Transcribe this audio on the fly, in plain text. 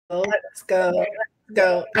Let's go. Let's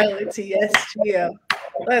go. LTSGO.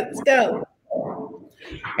 Let's go.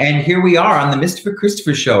 And here we are on the Mistopher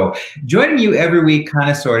Christopher Show, joining you every week,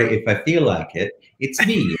 kind of, sort of, if I feel like it. It's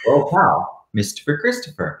me, your old pal, Mistopher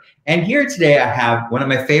Christopher. And here today I have one of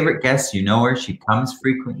my favorite guests. You know her. She comes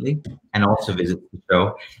frequently and also visits the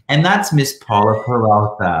show. And that's Miss Paula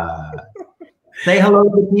Peralta. Say hello to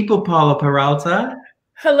the people, Paula Peralta.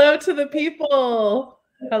 Hello to the people.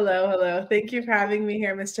 Hello, hello. Thank you for having me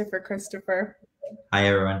here, Mistopher Christopher. Hi,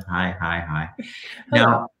 everyone. Hi, hi, hi.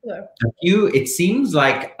 Hello, now, hello. It seems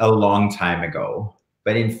like a long time ago,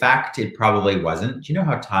 but in fact, it probably wasn't. Do you know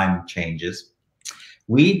how time changes?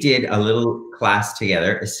 We did a little class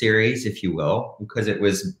together, a series, if you will, because it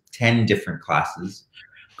was 10 different classes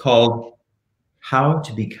called How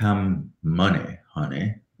to Become Money,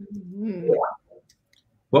 Honey. Mm-hmm.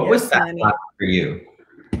 What was that class for you?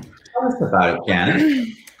 Tell us about it, Janet.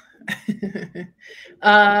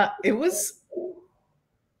 It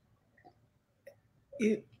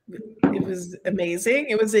was amazing.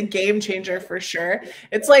 It was a game changer for sure.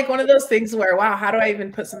 It's like one of those things where, wow, how do I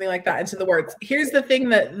even put something like that into the words? Here's the thing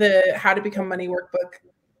that the How to Become Money workbook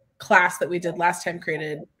class that we did last time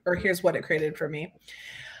created, or here's what it created for me.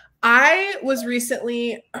 I was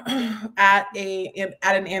recently at an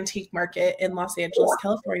antique market in Los Angeles,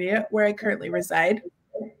 California, where I currently reside.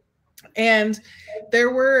 And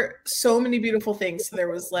there were so many beautiful things. So there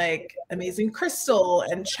was like amazing crystal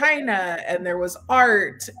and china, and there was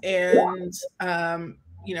art and,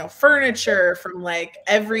 you know, furniture from like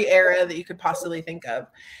every era that you could possibly think of.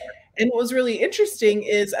 And what was really interesting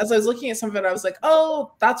is as I was looking at some of it, I was like,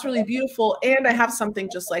 oh, that's really beautiful. And I have something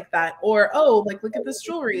just like that. Or, oh, like, look at this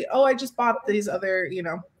jewelry. Oh, I just bought these other, you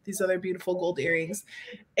know, these other beautiful gold earrings.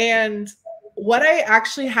 And what I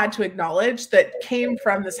actually had to acknowledge that came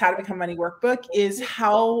from this How to Become Money workbook is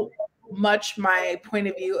how much my point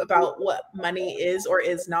of view about what money is or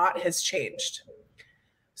is not has changed.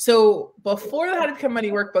 So before the How to Become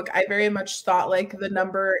Money workbook, I very much thought like the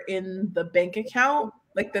number in the bank account,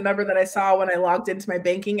 like the number that I saw when I logged into my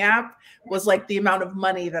banking app was like the amount of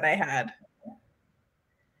money that I had.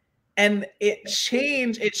 And it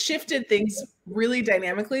shifted things really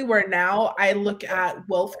dynamically where now I look at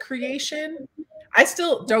wealth creation. I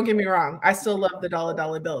still, don't get me wrong, I still love the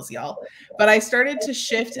dollar bills, y'all. But I started to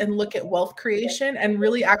shift and look at wealth creation and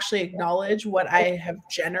really actually acknowledge what I have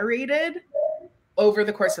generated over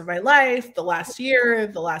the course of my life, the last year,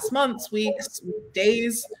 the last months, weeks,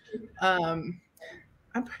 days. I'm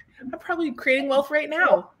probably creating wealth right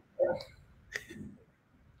now.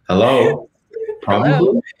 Hello.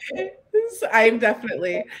 Hello. I'm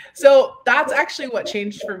definitely. So that's actually what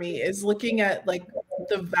changed for me is looking at like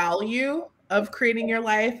the value of creating your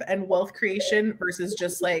life and wealth creation versus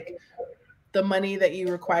just like the money that you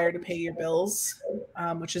require to pay your bills,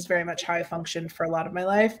 which is very much how I functioned for a lot of my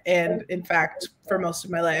life. And in fact, for most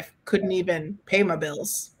of my life, couldn't even pay my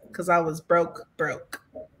bills because I was broke.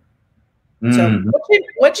 So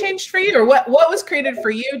what changed for you, or what was created for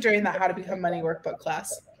you during that How to Become Money workbook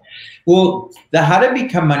class? Well, the How to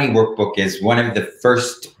Become Money workbook is one of the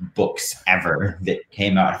first books ever that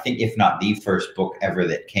came out. I think if not the first book ever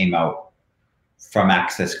that came out from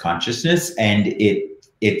Access Consciousness. And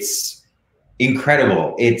it's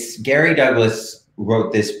incredible. It's Gary Douglas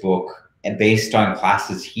wrote this book and based on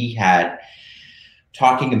classes he had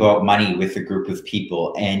talking about money with a group of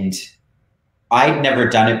people. And I'd never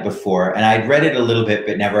done it before, and I'd read it a little bit,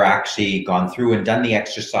 but never actually gone through and done the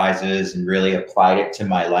exercises and really applied it to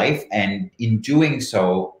my life. And in doing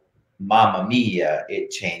so, mamma mia, it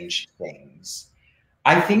changed things.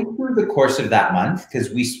 I think through the course of that month,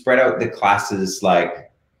 because we spread out the classes,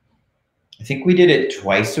 like, I think we did it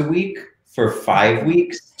twice a week for 5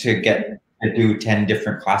 weeks to get to do 10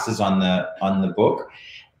 different classes on the book.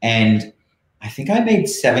 And I think I made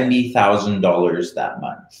 $70,000 that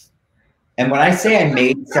month. And when I say I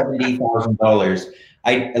made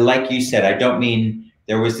 $70,000, like you said, I don't mean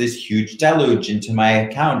there was this huge deluge into my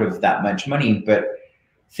account of that much money, but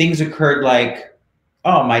things occurred like,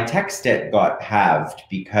 oh, my tax debt got halved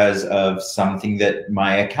because of something that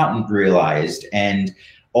my accountant realized. And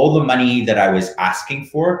all the money that I was asking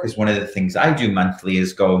for, because one of the things I do monthly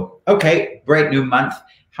is go, okay, great new month.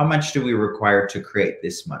 How much do we require to create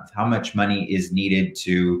this month? How much money is needed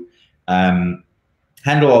to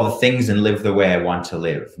handle all the things and live the way I want to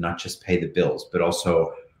live, not just pay the bills, but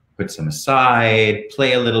also put some aside,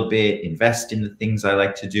 play a little bit, invest in the things I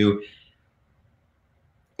like to do.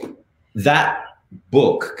 That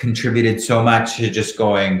book contributed so much to just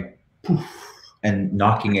going poof and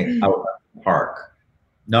knocking it out of the park.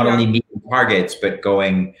 Not only meeting targets, but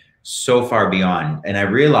going so far beyond. And I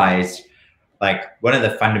realized like one of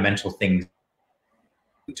the fundamental things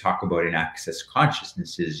we talk about in access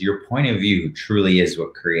consciousness is your point of view truly is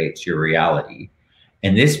what creates your reality.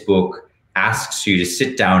 And this book asks you to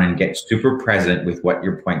sit down and get super present with what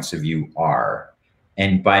your points of view are.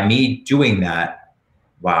 And by me doing that,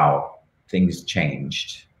 wow, things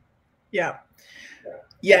changed. Yeah.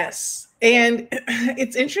 Yes. And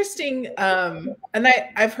it's interesting. And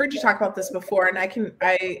I've heard you talk about this before, and I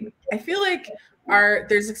feel like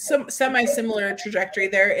there's some semi-similar trajectory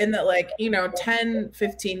there in that, like, 10,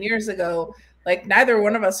 15 years ago, like neither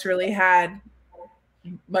one of us really had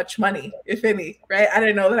much money, if any, right? I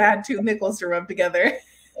didn't know that I had 2 nickels to rub together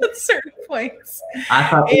at certain points. I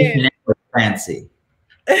thought it was fancy.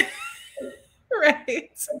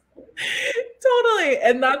 Right. Totally.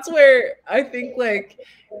 And that's where I think, like,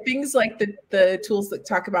 things like the tools that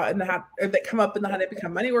talk about that come up in the How to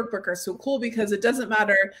Become Money workbook are so cool, because it doesn't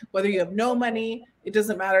matter whether you have no money, it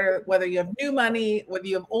doesn't matter whether you have new money, whether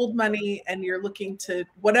you have old money, and you're looking to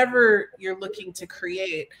whatever you're looking to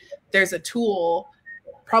create, there's a tool,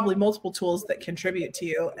 probably multiple tools, that contribute to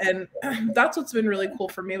you. And that's what's been really cool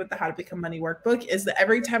for me with the How to Become Money workbook, is that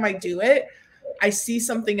every time I do it, I see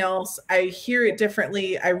something else. I hear it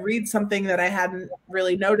differently. I read something that I hadn't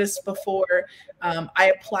really noticed before.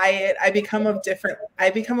 I apply it. I become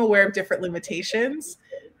aware of different limitations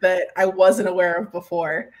that I wasn't aware of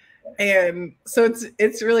before. And so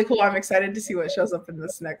it's really cool. I'm excited to see what shows up in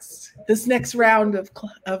this next round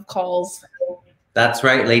of calls. That's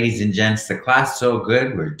right, ladies and gents. The class so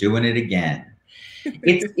good, we're doing it again.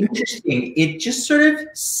 It's interesting. It just sort of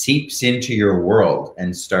seeps into your world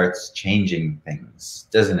and starts changing things,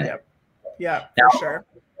 doesn't it? Yeah, now, for sure.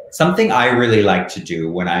 Something I really like to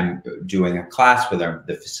do when I'm doing a class, whether I'm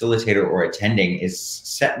the facilitator or attending, is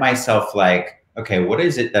set myself like, okay, what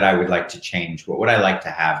is it that I would like to change? What would I like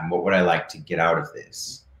to have? And what would I like to get out of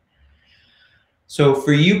this? So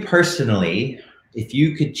for you personally, if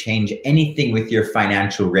you could change anything with your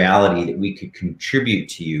financial reality that we could contribute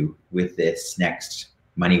to you with this next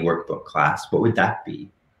money workbook class, what would that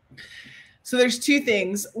be? So there's 2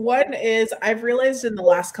 things. One is I've realized in the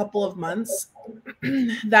last couple of months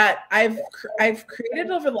that I've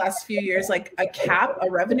created over the last few years, like a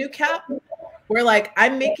revenue cap, where like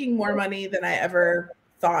I'm making more money than I ever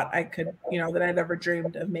thought I could, that I'd ever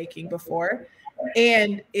dreamed of making before.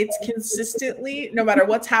 And it's consistently, no matter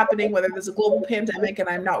what's happening, whether there's a global pandemic and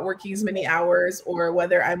I'm not working as many hours, or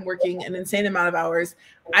whether I'm working an insane amount of hours,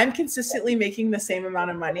 I'm consistently making the same amount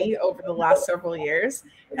of money over the last several years.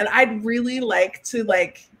 And I'd really like to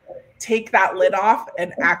take that lid off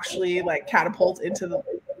and actually catapult into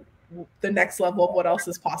the next level of what else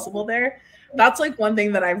is possible there. That's one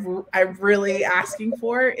thing that I'm really asking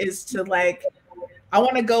for, is to I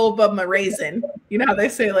want to go above my raisin. You know how they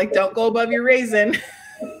say, don't go above your raisin.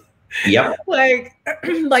 Yep.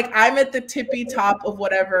 I'm at the tippy top of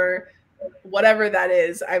whatever that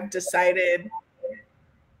is. I've decided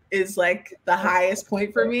is the highest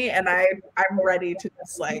point for me. And I'm ready to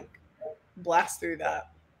just blast through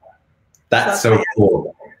that. That's so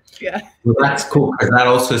cool. Yeah. Well, that's cool, because that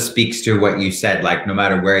also speaks to what you said, no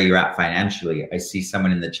matter where you're at financially. I see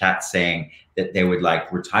someone in the chat saying that they would like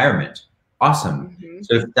retirement. Awesome. Mm-hmm.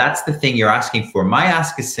 So if that's the thing you're asking for, my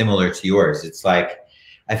ask is similar to yours. It's I've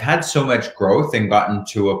had so much growth and gotten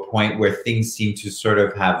to a point where things seem to sort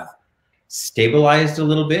of have stabilized a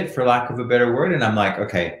little bit, for lack of a better word. And I'm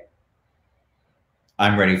okay,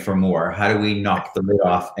 I'm ready for more. How do we knock the lid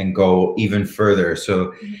off and go even further?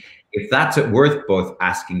 So if that's worth both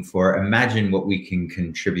asking for, imagine what we can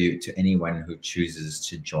contribute to anyone who chooses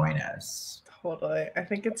to join us. Totally. I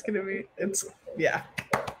think it's going to be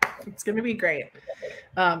great.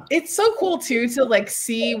 It's so cool too to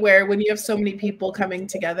see where, when you have so many people coming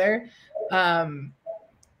together,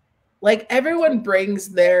 everyone brings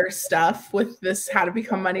their stuff with this How to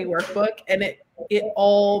Become Money workbook, and it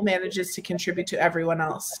all manages to contribute to everyone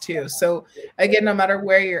else too. So again, no matter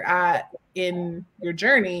where you're at in your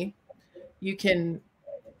journey, you can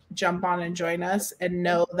jump on and join us, and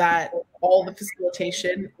know that all the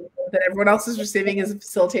facilitation that everyone else is receiving is a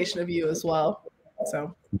facilitation of you as well.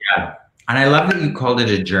 So yeah. And I love that you called it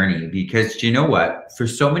a journey, because do you know what? For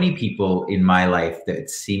so many people in my life that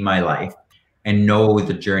see my life and know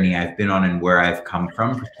the journey I've been on and where I've come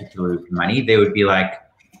from, particularly with money, they would be like,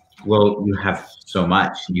 well, you have so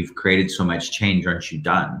much, you've created so much change, aren't you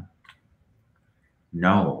done?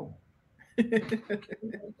 No.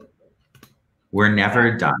 We're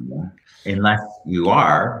never done, unless you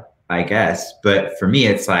are, I guess. But for me,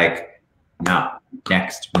 it's no,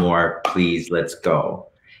 next, more, please, let's go.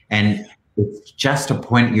 And it's just a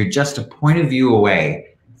point, you're just a point of view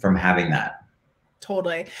away from having that.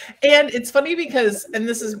 Totally. And it's funny because, and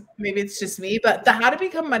this is, maybe it's just me, but the How to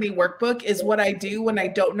Become Money workbook is what I do when I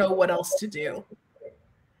don't know what else to do.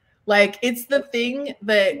 Like, it's the thing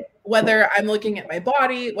that whether I'm looking at my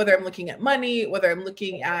body, whether I'm looking at money, whether I'm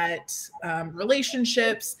looking at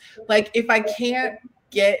relationships, like if I can't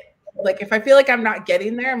get, like if I feel like I'm not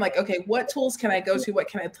getting there, I'm like, okay, what tools can I go to? What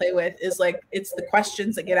can I play with? Is like, it's the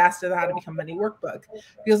questions that get asked in the How to Become Money workbook,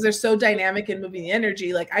 because they're so dynamic and moving the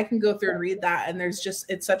energy. Like I can go through and read that, and there's just,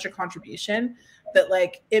 it's such a contribution that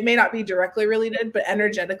like, it may not be directly related, but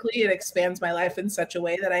energetically it expands my life in such a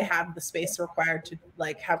way that I have the space required to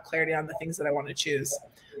like have clarity on the things that I want to choose.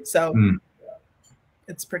 So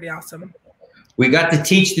it's pretty awesome. We got to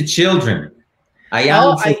teach the children.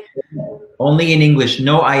 Only in English,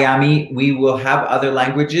 no Ayami. We will have other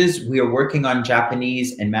languages. We are working on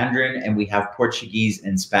Japanese and Mandarin, and we have Portuguese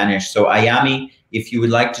and Spanish. So Ayami, if you would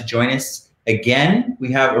like to join us, again,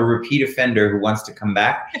 we have a repeat offender who wants to come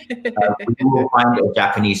back. We will find a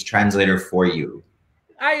Japanese translator for you.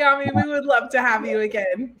 Ayami, we would love to have you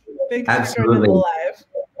again. Thank you Absolutely. for joining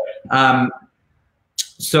live.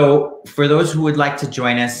 So for those who would like to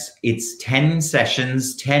join us, it's 10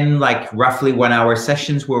 sessions, 10 like roughly 1 hour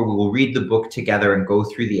sessions where we will read the book together and go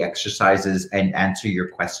through the exercises and answer your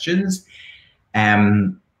questions.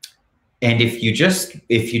 And if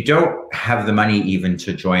you don't have the money even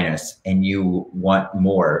to join us and you want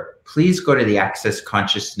more, please go to the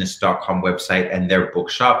accessconsciousness.com website and their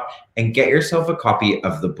bookshop and get yourself a copy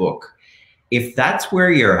of the book. If that's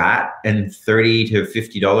where you're at, and $30 to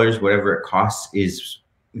 $50, whatever it costs, is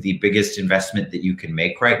the biggest investment that you can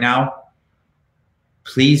make right now,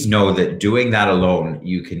 please know that doing that alone,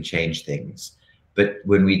 you can change things. But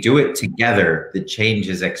when we do it together, the change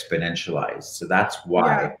is exponentialized. So that's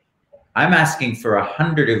why I'm asking for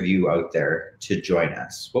 100 of you out there to join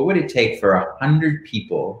us. What would it take for 100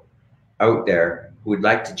 people out there who would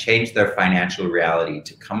like to change their financial reality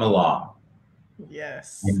to come along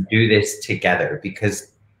and do this together? Because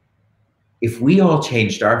if we all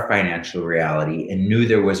changed our financial reality and knew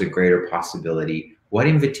there was a greater possibility, what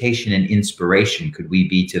invitation and inspiration could we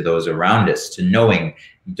be to those around us, to knowing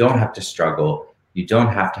you don't have to struggle, you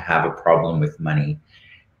don't have to have a problem with money.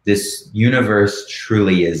 This universe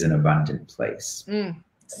truly is an abundant place.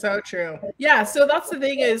 So true. Yeah. So that's the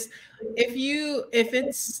thing is, if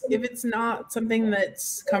it's not something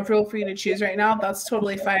that's comfortable for you to choose right now, that's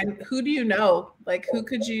totally fine. Who do you know? Like, who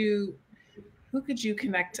could you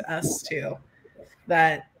connect us to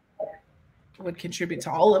that would contribute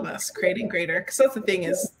to all of us creating greater? Because that's the thing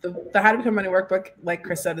is, the How to Become Money workbook, like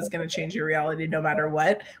Chris said, is going to change your reality no matter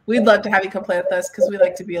what. We'd love to have you come play with us because we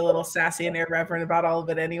like to be a little sassy and irreverent about all of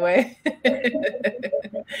it anyway,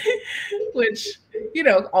 which, you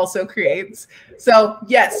know, also creates. So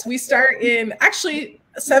yes, we start in actually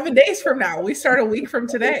 7 days from now. We start a week from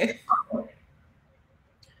today.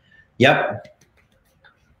 Yep.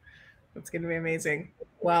 It's going to be amazing.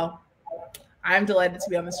 Well, I'm delighted to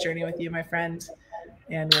be on this journey with you, my friend.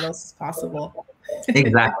 And what else is possible?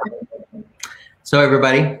 Exactly. So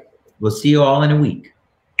everybody, we'll see you all in a week.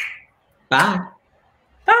 Bye.